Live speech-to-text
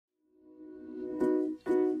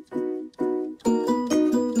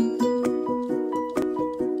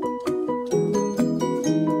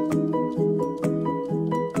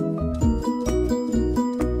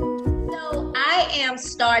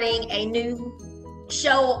a new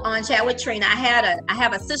show on Chat with Trina. I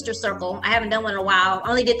have a sister circle. I haven't done one in a while. I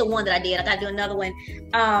only did the one that I did. I got to do another one.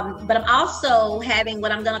 But I'm also having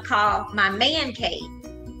what I'm going to call my man cave.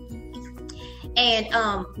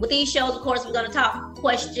 And with these shows, of course, we're going to talk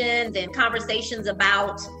questions and conversations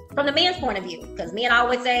about from the man's point of view, because men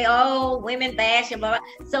always say, oh, women bash and blah,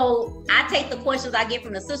 blah. So I take the questions I get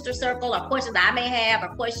from the sister circle, or questions I may have,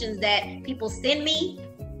 or questions that people send me,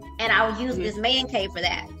 and I'll use this man cave for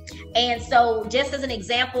that. And so just as an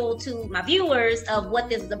example to my viewers of what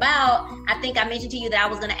this is about, I think I mentioned to you that I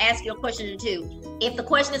was going to ask you a question or two. If the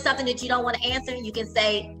question is something that you don't want to answer, you can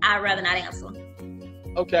say, I'd rather not answer.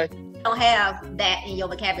 Okay. Don't have that in your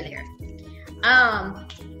vocabulary.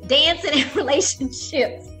 Dancing and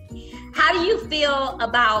relationships. How do you feel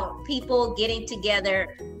about people getting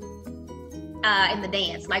together in the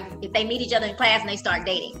dance? Like if they meet each other in class and they start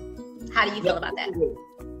dating, how do you feel about that?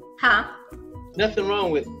 Huh? Nothing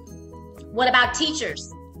wrong with it. What about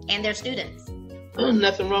teachers and their students?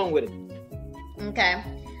 Nothing wrong with it. Okay.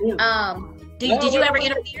 Did you ever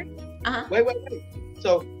interfere? Wait.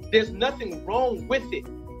 So there's nothing wrong with it,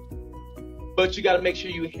 but you got to make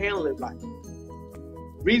sure you handle it right.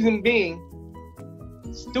 Reason being,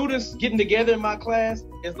 students getting together in my class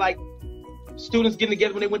is like students getting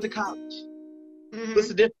together when they went to college. What's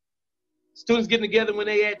the difference? Students getting together when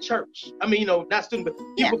they at church. I mean, not students,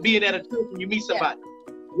 but people being at a church when you meet somebody.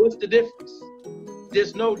 What's the difference?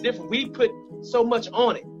 There's no difference. We put so much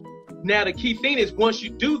on it. Now, the key thing is once you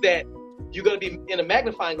do that, you're going to be in a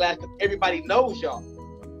magnifying glass because everybody knows y'all.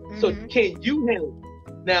 So can you handle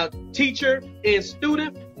it? Now, teacher and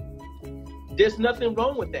student, there's nothing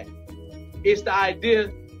wrong with that. It's the idea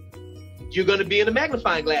you're going to be in the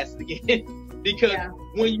magnifying glass again. Because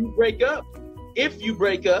when you break up, if you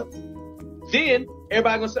break up, then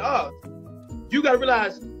everybody going to say, oh, you got to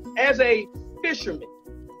realize as a fisherman,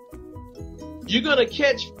 you're going to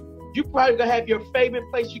catch, you probably going to have your favorite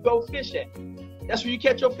place you go fish at. That's where you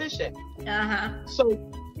catch your fish at.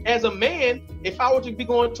 So as a man, if I were to be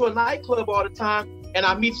going to a nightclub all the time and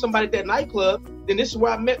I meet somebody at that nightclub, then this is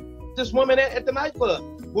where I met this woman at the nightclub.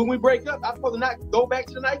 When we break up, I'm supposed to not go back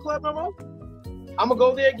to the nightclub no more. I'm going to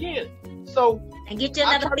go there again. So and get you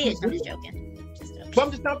another fish. I'm just joking.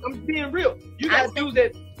 But I'm being real. You got dudes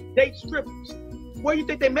that date strippers. Where do you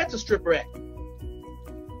think they met the stripper at?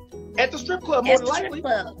 At the strip club, more than likely.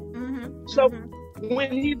 So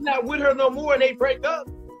when he's not with her no more and they break up,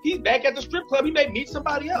 he's back at the strip club. He may meet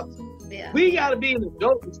somebody else. We got to be an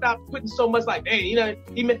adult and stop putting so much like, dang,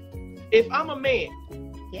 if I'm a man,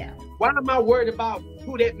 why am I worried about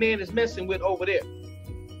who that man is messing with over there?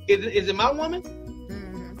 Is it my woman?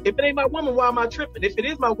 If it ain't my woman, why am I tripping? If it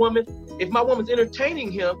is my woman, if my woman's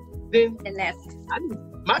entertaining him, then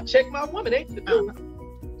I check my woman, ain't the dude.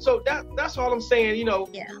 So that's all I'm saying.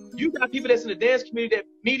 You got people that's in the dance community that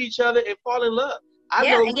meet each other and fall in love. I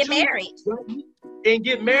know and get married. And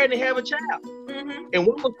get married and have a child. And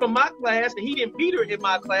one was from my class, and he didn't meet her in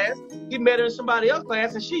my class. He met her in somebody else's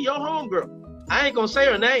class, and she your homegirl. I ain't gonna say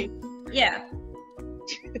her name.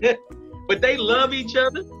 But they love each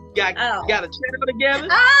other. Got a child together.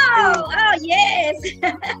 Oh yes.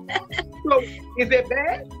 So is that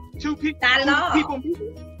bad? Two people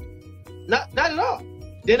meeting? Not at all.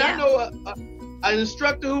 Then I know an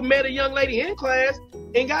instructor who met a young lady in class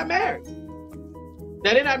and got married.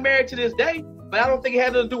 Now they're not married to this day, but I don't think it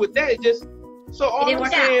had nothing to do with that. It just I'm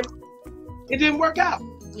saying, it didn't work out.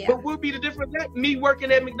 But what would be the difference? Me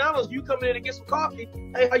working at McDonald's, you coming in to get some coffee.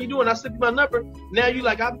 Hey, how you doing? I slipped you my number. Now you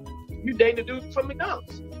you dating a dude from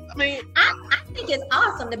McDonald's. I mean, I think it's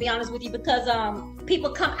awesome, to be honest with you, because people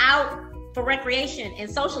come out for recreation and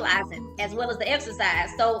socializing as well as the exercise.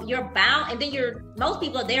 So you're bound, and then most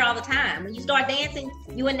people are there all the time. When you start dancing,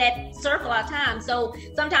 you in that circle all the time. So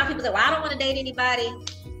sometimes people say, well, I don't want to date anybody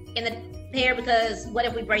in the pair because what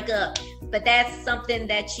if we break up? But that's something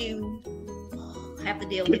that you have to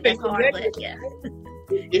deal with. That's hard, but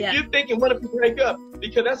If you're thinking, what if we break up?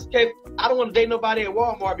 Because that's the case. I don't want to date nobody at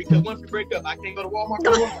Walmart because once we break up, I can't go to Walmart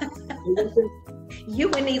no more.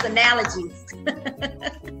 You and these analogies.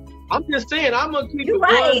 I'm just saying, I'm going to keep it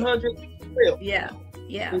 100 real. Yeah.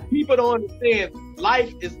 And people don't understand,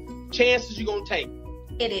 life is chances you're going to take.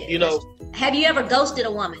 It is. Have you ever ghosted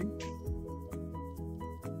a woman?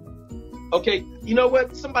 Okay, you know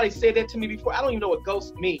what? Somebody said that to me before. I don't even know what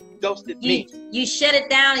ghosted means. You shut it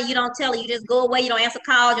down and you don't tell her. You just go away. You don't answer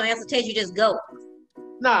calls. You don't answer texts. You just go.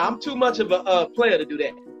 Nah, I'm too much of a player to do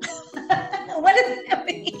that. What does that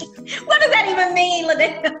mean? What does that even mean,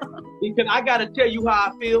 Liddell? Because I got to tell you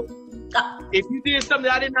how I feel. If you did something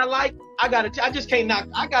that I did not like, I just can't knock.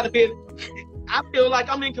 I feel like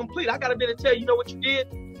I'm incomplete. I got to be able to tell you, know what you did?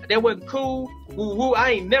 that wasn't cool. Woo woo.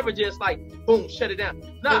 I ain't never just like boom, shut it down.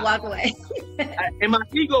 Nah. Walk away. And my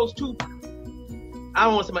ego's too. I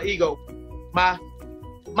don't want to say my ego.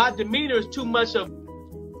 My demeanor is too much of.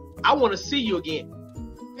 I want to see you again,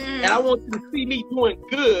 and I want you to see me doing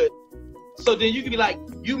good. So then you can be like,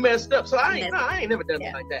 you messed up. So I ain't never done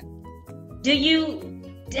something like that.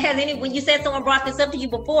 When you said someone brought this up to you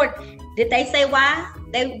before, did they say why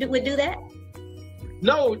they would do that?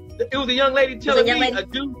 No, it was a young lady telling me a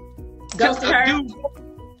dude ghosted her.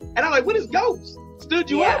 And I'm like, what is ghost? Stood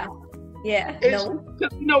you up? Yeah.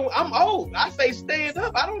 No. I'm old. I say stand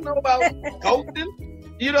up. I don't know about ghosting.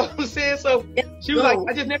 You know what I'm saying? So she was like,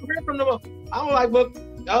 I just never heard from them. I was like, well,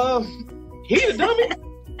 he a dummy.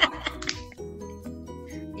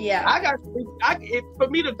 Yeah. For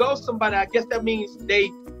me to ghost somebody, I guess that means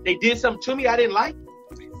they did something to me I didn't like.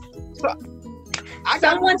 So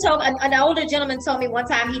an older gentleman told me one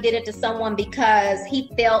time he did it to someone because he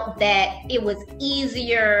felt that it was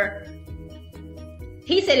easier.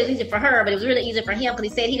 He said it was easier for her, but it was really easier for him because he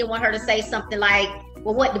said he didn't want her to say something like,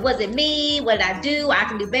 well, what was it me? What did I do? I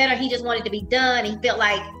can do better. He just wanted to be done. He felt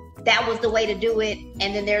like that was the way to do it.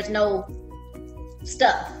 And then there's no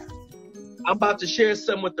stuff. I'm about to share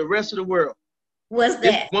something with the rest of the world. What's that?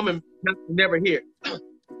 This woman never hear.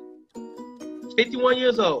 51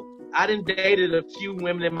 years old. I done dated a few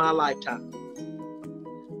women in my lifetime.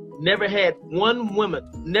 Never had one woman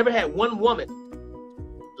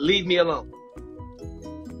leave me alone.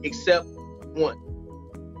 Except one.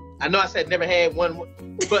 I know I said never had one,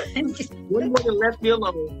 but one woman left me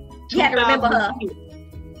alone. You had to remember her.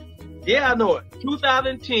 Yeah, I know it.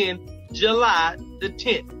 2010, July the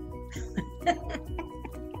 10th.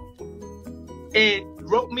 And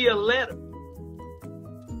wrote me a letter.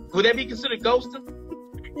 Would that be considered ghosting?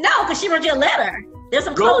 No, because she wrote you a letter. There's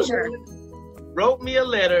some closure. Wrote me a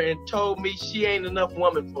letter and told me she ain't enough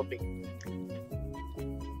woman for me.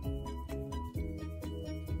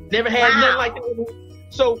 Never had nothing like that.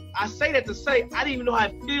 So I say that to say I didn't even know how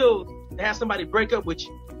it feels to have somebody break up with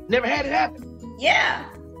you. Never had it happen. Yeah.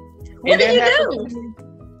 What did you do?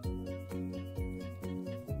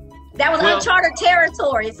 That was uncharted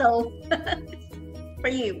territory, so for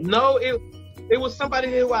you. No, it was somebody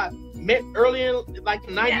who I met earlier, like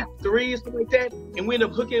in 93 or something like that, and we ended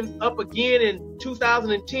up hooking up again in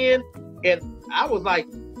 2010, and I was like,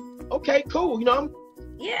 okay, cool, you know, I'm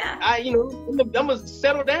gonna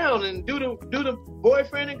settle down and do the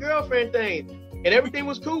boyfriend and girlfriend thing, and everything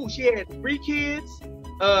was cool. She had 3 kids.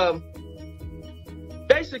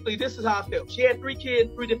 Basically, this is how I felt. She had 3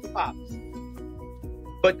 kids, 3 different fathers.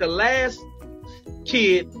 But the last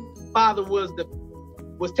kid, father was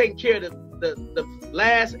taking care of the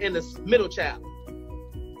last and the middle child.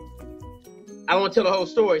 I don't want to tell the whole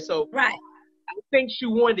story. So right. I think she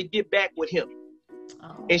wanted to get back with him.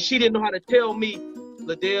 Oh. And she didn't know how to tell me,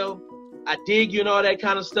 Liddell, I dig you and all that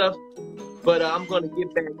kind of stuff, but I'm going to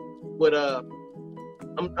get back with,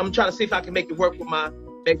 I'm trying to see if I can make it work with my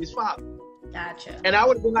baby's father. Gotcha. And I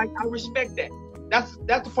would have been like, I respect that. That's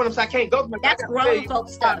the point of saying I can't go. That's grown folk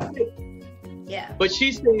stuff. Yeah. But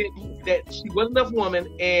she said that she wasn't enough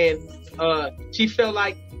woman, and she felt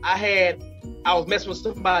like I was messing with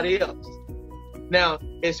somebody else. Now,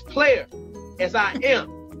 as player as I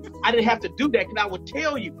am, I didn't have to do that because I would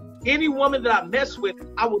tell you, any woman that I mess with,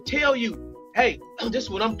 I will tell you, hey, this is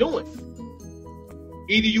what I'm doing.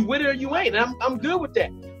 Either you with it or you ain't. And I'm good with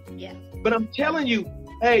that. Yeah. But I'm telling you,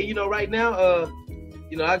 hey, you know, right now,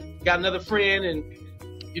 you know, I got another friend, and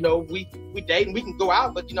you know, we date and we can go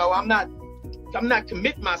out, but you know, I'm not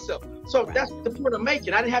committing myself. So right. That's the point I'm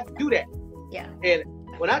making. I didn't have to do that. Yeah. And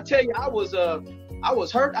when I tell you I was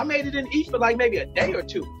hurt, I made it in eat for like maybe a day or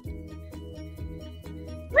two.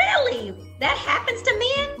 Really? That happens to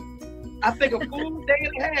men? I think a full day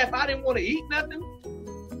and a half. I didn't want to eat nothing.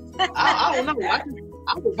 I don't know.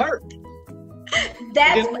 I was hurt.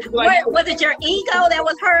 Was it your ego that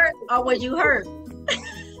was hurt, or were you hurt?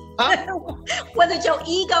 Huh? Was it your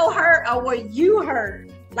ego hurt, or were you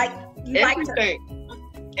hurt? Like you everything.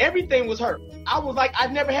 Everything was hurt. I was like, I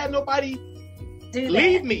never had nobody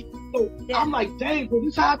leave me. So I'm like, dang, well,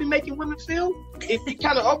 this is how I be making women feel? It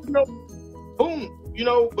kind of opened up, boom, you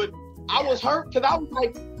know, but I was hurt because I was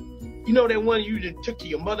like, you know, that one you just took to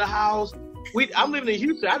your mother's house. I'm living in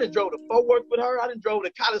Houston. I done drove to Fort Worth with her. I done drove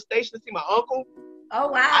to College Station to see my uncle. Oh,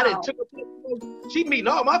 wow. I done took her. She meeting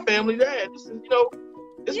all my family there. This is, you know,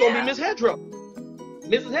 this is going to be Miss Hedrow.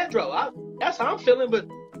 Mrs. Hedrow. That's how I'm feeling. But,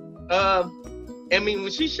 I mean,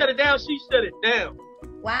 when she shut it down, she shut it down.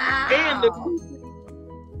 Wow. And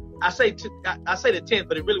I say the 10th,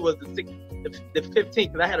 but it really was the 15th,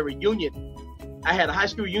 because I had a reunion. I had a high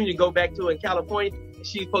school reunion go back to in California.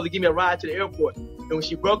 She's supposed to give me a ride to the airport. And when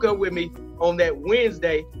she broke up with me on that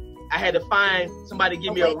Wednesday, I had to find somebody to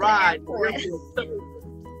give me a ride.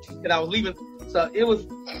 And I was leaving. So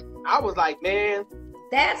I was like, man.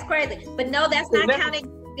 That's crazy. But no, that's not counting.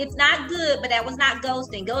 It's not good, but that was not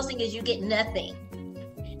ghosting. Ghosting is you get nothing.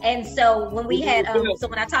 And so when we had, so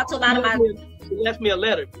when I talked to a lot of my... She left me a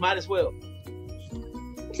letter. Might as well.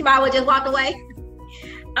 She might have just walked away.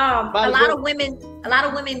 A lot of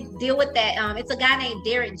women deal with that. It's a guy named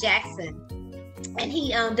Derek Jackson, and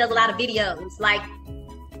he does a lot of videos like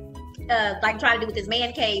trying to do with his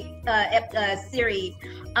man cave series.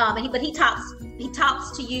 But he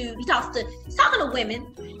talks to you. He's talking to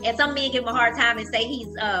women, and some men give him a hard time and say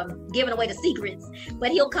he's giving away the secrets.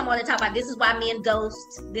 But he'll come on and talk about this is why men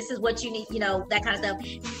ghost. This is what you need, that kind of stuff.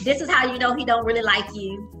 This is how you know he don't really like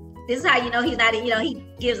you. This is how you know he's not, he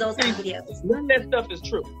gives those kind of videos. None of that stuff is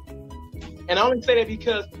true. And I only say that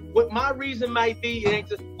because what my reason might be, like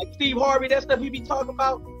Steve Harvey, that stuff he be talking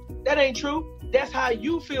about, that ain't true. That's how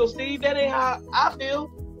you feel, Steve. That ain't how I feel.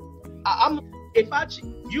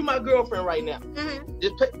 You my girlfriend right now. Mm-hmm.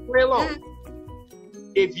 Just play along.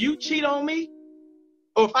 Mm-hmm. If you cheat on me,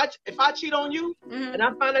 or if I cheat on you, mm-hmm. and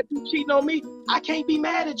I find out you cheating on me, I can't be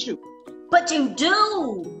mad at you. But you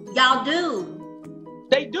do. Y'all do.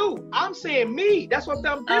 They do. I'm saying me. That's what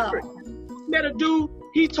I'm different. I met a dude,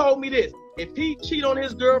 he told me this. If he cheat on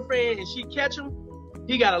his girlfriend and she catch him,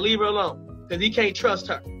 he got to leave her alone because he can't trust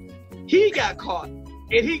her. He got caught and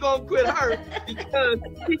he going to quit her because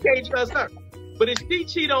he can't trust her. But if she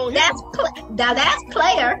cheat on him. Now that's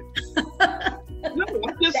player. No,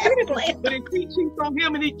 I'm just saying. But if he cheats on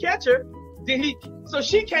him and he catch her, then so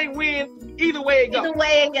she can't win either way it goes. Either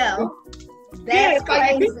way it goes. That's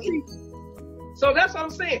crazy. So that's what I'm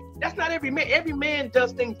saying. That's not every man. Every man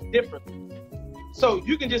does things differently. So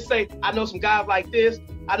you can just say, I know some guys like this.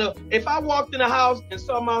 I know if I walked in the house and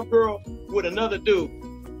saw my girl with another dude,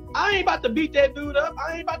 I ain't about to beat that dude up.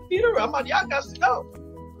 I ain't about to beat her up. I'm about, y'all got to go.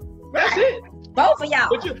 That's it. Both of y'all.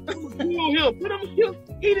 But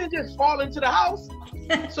he didn't just fall into the house.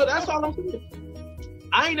 So that's all I'm saying.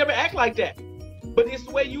 I ain't never act like that. But it's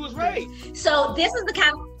the way you was raised. So this is the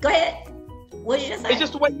kind of, go ahead. What did you just say? It's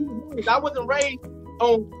just the way you was raised. I wasn't raised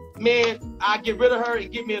on, man, I get rid of her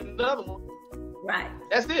and give me another one. Right.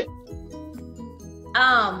 That's it.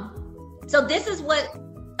 So this is what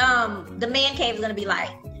the man cave is going to be like.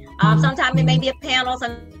 Sometimes it may be a panel,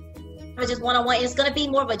 sometimes just one-on-one. It's going to be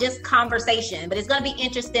more of a just conversation, but it's going to be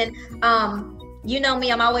interesting. You know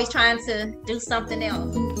me, I'm always trying to do something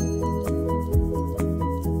else.